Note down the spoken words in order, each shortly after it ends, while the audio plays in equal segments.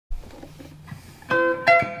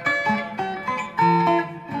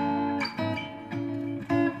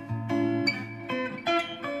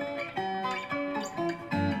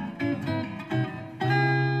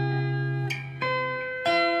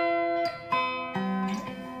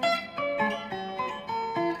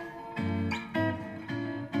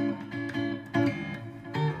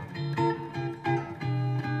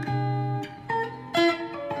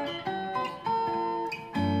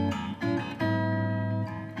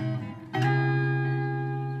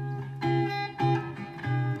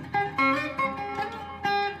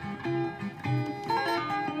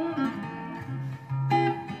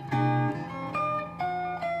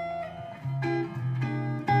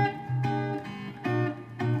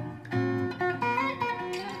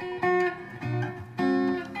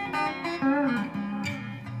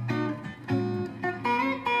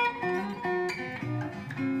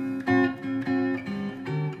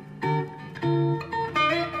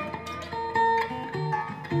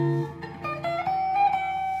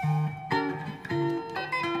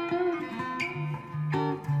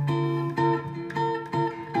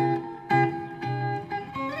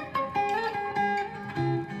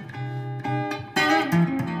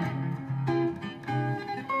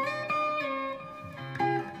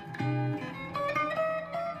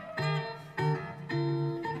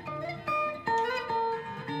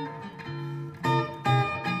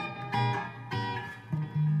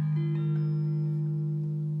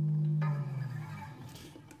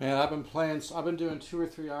Man, I've been doing 2 or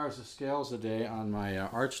 3 hours of scales a day on my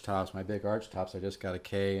arch tops, my big arch tops. I just got a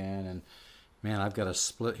K in, and man, I've got a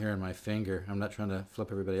split here in my finger. I'm not trying to flip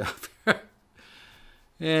everybody off here.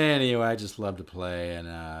 Anyway, I just love to play, and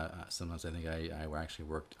sometimes I think I actually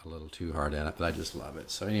worked a little too hard at it, but I just love it.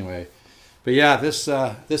 So anyway, but yeah, this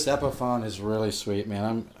Epiphone is really sweet,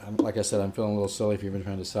 man. I'm like I said, I'm feeling a little silly if you've been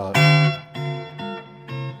trying to sell it.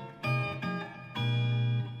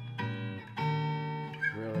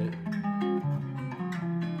 Really.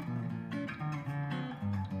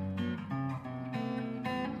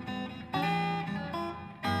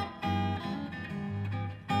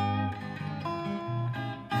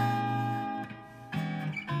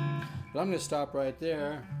 But I'm going to stop right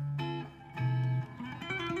there.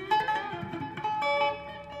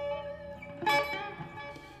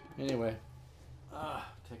 Anyway,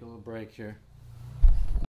 take a little break here.